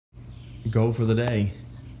goal for the day.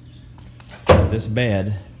 This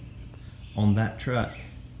bed on that truck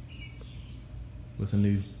with a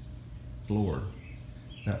new floor.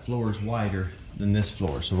 That floor is wider than this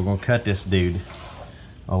floor, so we're gonna cut this dude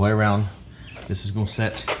all the way around. This is gonna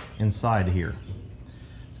set inside of here.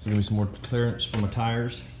 There's gonna be some more clearance from the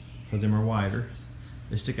tires because them are wider.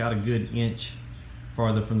 They stick out a good inch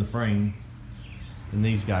farther from the frame than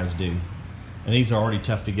these guys do. And these are already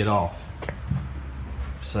tough to get off.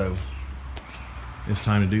 So it's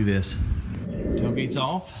time to do this. Tailgate's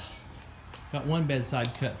off. Got one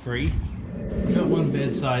bedside cut free. Got one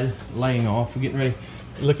bedside laying off. We're getting ready.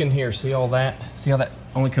 Look in here, see all that? See how that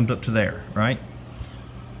only comes up to there, right?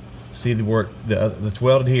 See the work that's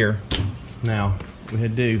welded here. Now, we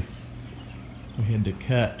had to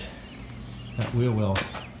cut that wheel well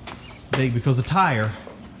big because the tire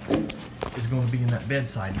is going to be in that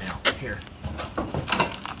bedside now. Here.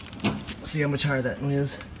 See how much higher that one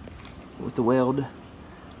is with the weld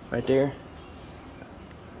right there.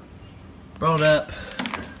 Brought it up.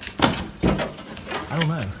 I don't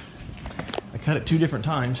know. I cut it 2 different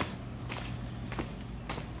times.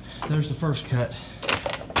 There's the first cut.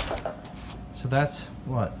 So that's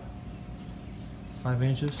what? 5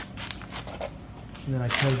 inches. And then I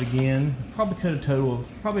cut it again. Probably cut a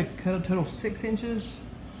total of 6 inches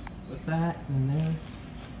with that and there.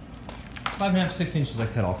 5.5, 6 inches I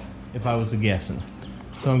cut off, if I was guessing.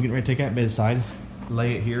 So I'm getting ready to take that bedside,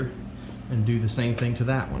 lay it here, and do the same thing to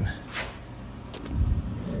that one.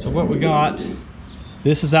 So what we got,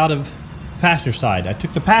 this is out of passenger side. I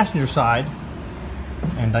took the passenger side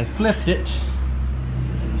and I flipped it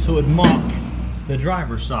so it would mock the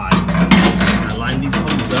driver's side. I lined these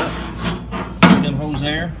holes up, them holes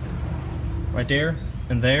there, right there,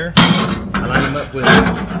 and there. I lined them up with,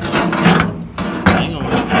 hang on,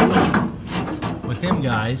 with them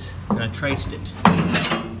guys, and I traced it.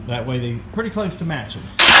 That way they're pretty close to matching.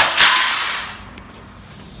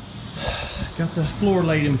 Got the floor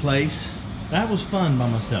laid in place. That was fun by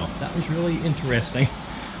myself. That was really interesting.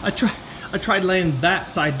 I tried laying that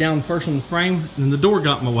side down first on the frame, and the door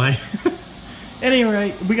got in my way. At any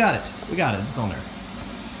rate, we got it. We got it. It's on there.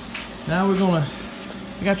 Now we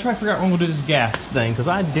gotta try to figure out when we'll do this gas thing, because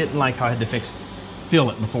I didn't like how I had to fill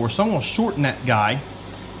it before. So I'm gonna shorten that guy.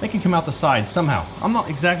 They can come out the side somehow. I'm not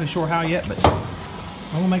exactly sure how yet, but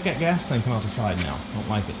I'm gonna make that gas thing come out the side now. I don't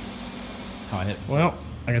like it. How I hit. Well,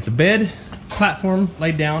 I got the bed platform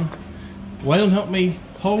laid down. Waylon helped me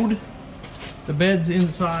hold the beds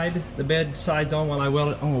inside, the bed sides on while I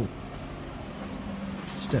weld it. Oh,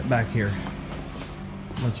 step back here.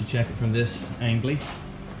 Let you check it from this angle.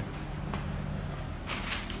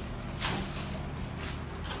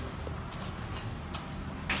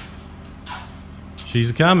 She's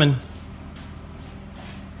a-coming.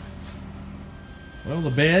 Well,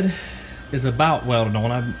 the bed is about welded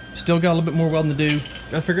on. I've still got a little bit more welding to do.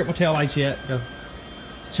 Gotta figure out my tail lights yet. Gotta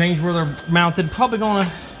change where they're mounted. Probably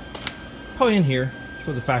in here. That's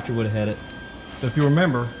where the factory would have had it. So if you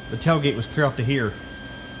remember, the tailgate was clear up to here.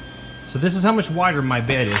 So this is how much wider my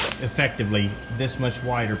bed is, effectively. This much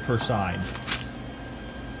wider per side.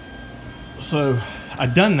 So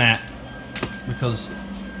I've done that because,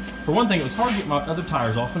 for one thing, it was hard to get my other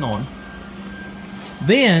tires off and on.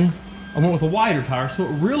 Then I went with a wider tire, so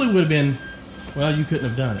it really would have been, well, you couldn't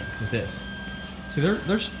have done it with this. See,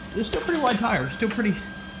 they're still pretty wide tires, still pretty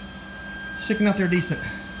sticking out there decent.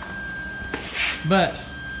 But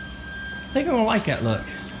I think I'm gonna like that look.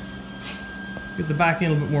 Get the back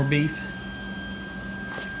end a little bit more beef.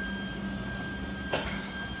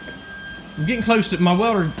 I'm getting close to my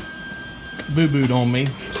welder boo-booed on me,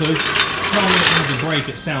 so it's telling me it needs a break.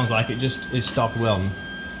 It sounds like it stopped welding.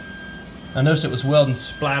 I noticed it was welding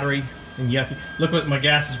splattery and yucky. Look what my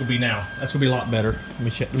gas is gonna be now. That's gonna be a lot better.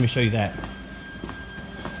 Let me show you that.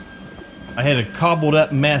 I had a cobbled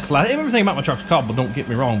up mess. Everything about my truck's cobbled, don't get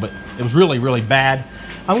me wrong, but it was really, really bad.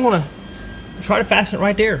 I'm gonna try to fasten it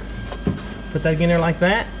right there. Put that in there like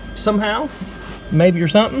that, somehow, maybe, or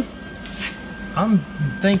something. I'm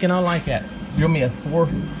thinking I like that. Drill me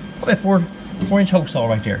probably a 4-inch hole saw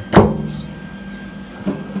right there.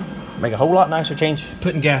 Make a whole lot nicer change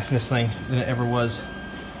putting gas in this thing than it ever was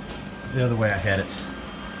the other way I had it.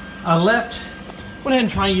 I went ahead and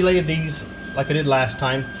triangulated these like I did last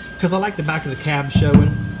time because I like the back of the cab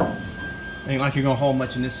showing. Ain't like you're gonna haul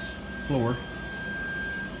much in this floor,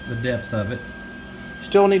 the depth of it.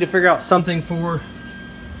 Still need to figure out something for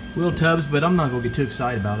wheel tubs, but I'm not gonna get too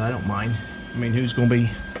excited about it. I don't mind. I mean, who's gonna be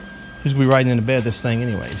riding in the bed of this thing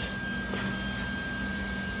anyways?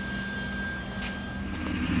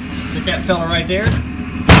 Took that fella right there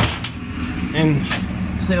and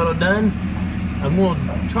see what I've done. I'm going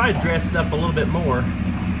to try to dress it up a little bit more.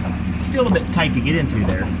 It's still a bit tight to get into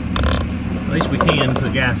there. At least we can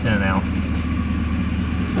put gas in and out.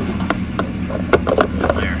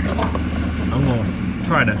 There. I'm going to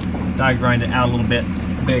try to die grind it out a little bit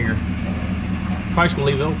bigger. Probably just going to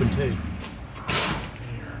leave it open too.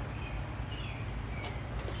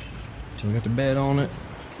 So we got the bed on it,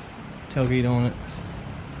 tailgate on it,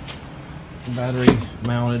 battery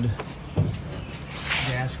mounted,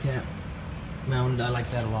 gas cap mounted. I like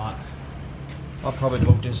that a lot. I'll probably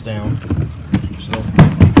bolt this down, just a little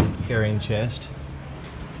carrying chest.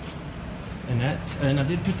 And I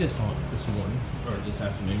did put this on this morning, or this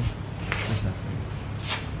afternoon.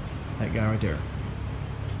 That guy right there.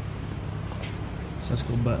 So that's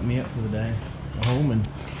gonna button me up for the day. Go home and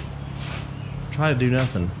try to do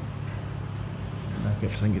nothing. Back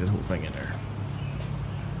up so I can get this whole thing in there.